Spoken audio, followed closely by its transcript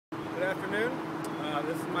Good afternoon.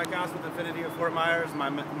 This is Mike House with Infiniti of Fort Myers.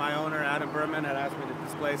 My owner, Adam Berman, had asked me to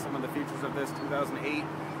display some of the features of this 2008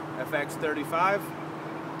 FX35.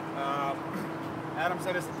 Adam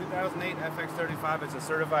said it's a 2008 FX35. It's a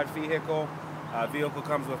certified vehicle. Vehicle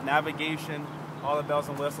comes with navigation, all the bells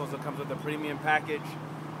and whistles. It comes with a premium package.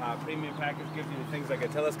 Premium package gives you things like a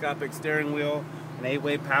telescopic steering wheel, an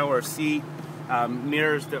 8-way power seat,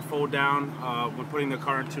 mirrors that fold down when putting the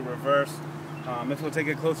car into reverse. If we'll take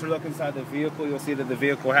a closer look inside the vehicle, you'll see that the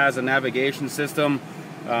vehicle has a navigation system,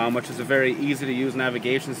 which is a very easy to use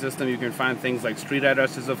navigation system. You can find things like street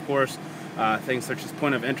addresses, of course, things such as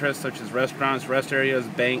point of interest, such as restaurants, rest areas,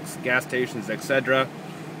 banks, gas stations, etc.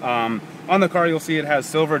 On the car, you'll see it has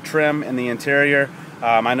silver trim in the interior.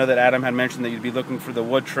 I know that Adam had mentioned that you'd be looking for the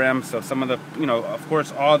wood trim, so some of the, of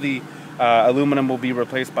course, all the aluminum will be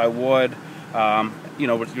replaced by wood.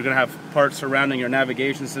 You're going to have parts surrounding your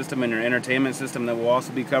navigation system and your entertainment system that will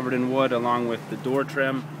also be covered in wood, along with the door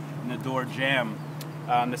trim and the door jamb.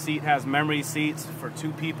 The seat has memory seats for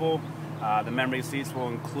 2 people. The memory seats will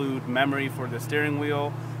include memory for the steering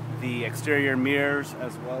wheel, the exterior mirrors,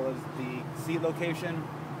 as well as the seat location.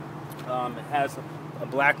 It has a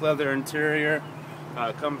black leather interior.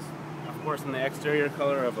 It comes, of course, in the exterior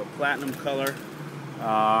color of a platinum color.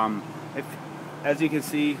 As you can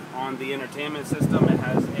see on the entertainment system, it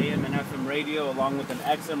has AM and FM radio along with an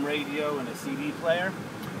XM radio and a CD player.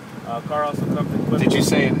 Car also comes equipped. Did you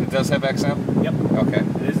say it does have XM? Yep. Okay.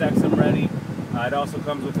 It is XM ready. It also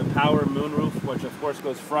comes with a power moonroof, which of course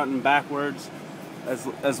goes front and backwards,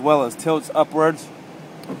 as well as tilts upwards.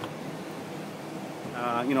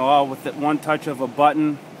 All with one touch of a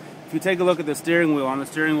button. If you take a look at the steering wheel, on the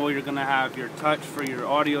steering wheel you're going to have your touch for your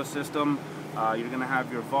audio system. You're going to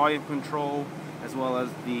have your volume control, as well as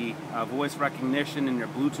the voice recognition in your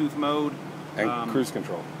Bluetooth mode. And cruise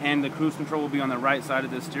control. And the cruise control will be on the right side of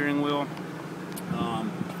the steering wheel.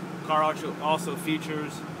 Car also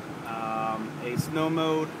features a snow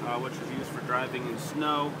mode, which is used for driving in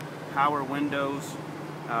snow, power windows,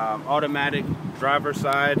 automatic driver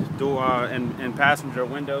side door and passenger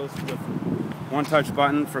windows with one touch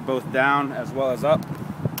button for both down as well as up.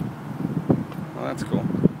 Well, that's cool.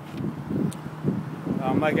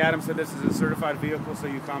 Like Adam said, this is a certified vehicle, so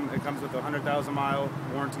it comes with a 100,000-mile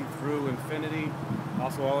warranty through Infiniti.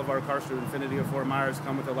 Also, all of our cars through Infiniti of Fort Myers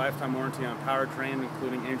come with a lifetime warranty on powertrain,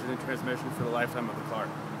 including engine and transmission for the lifetime of the car.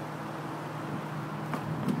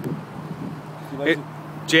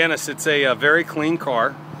 Janice, it's a very clean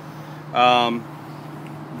car.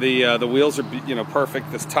 The wheels are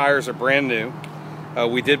perfect. The tires are brand new.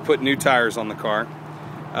 We did put new tires on the car.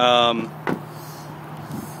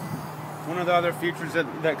 One of the other features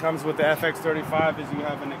that comes with the FX35 is you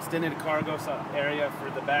have an extended cargo area for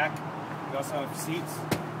the back. You also have seats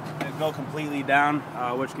that go completely down,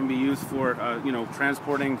 which can be used for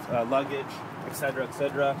transporting luggage, etc.,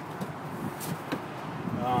 etc.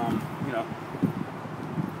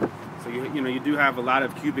 So you do have a lot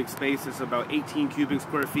of cubic space. It's about 18 cubic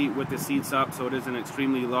square feet with the seats up, so it is an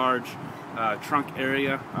extremely large trunk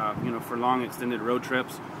area, for long extended road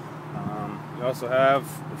trips. You also have,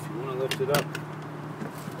 if you want to lift it up,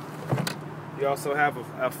 you also have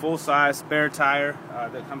a full-size spare tire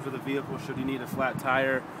that comes with the vehicle should you need a flat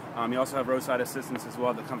tire. You also have roadside assistance as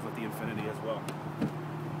well that comes with the Infiniti as well.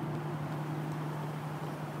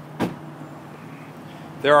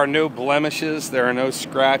 There are no blemishes, there are no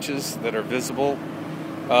scratches that are visible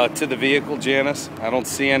to the vehicle, Janice. I don't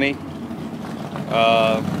see any.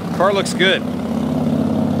 Car looks good.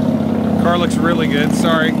 Car looks really good.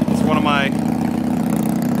 Sorry,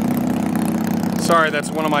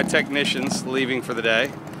 that's one of my technicians leaving for the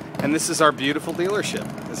day. And this is our beautiful dealership.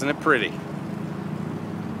 Isn't it pretty?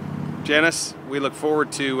 Janice, we look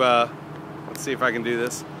forward to, let's see if I can do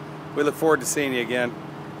this. We look forward to seeing you again.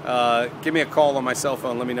 Give me a call on my cell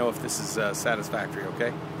phone. Let me know if this is satisfactory,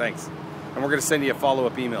 okay? Thanks. And we're going to send you a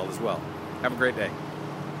follow-up email as well. Have a great day.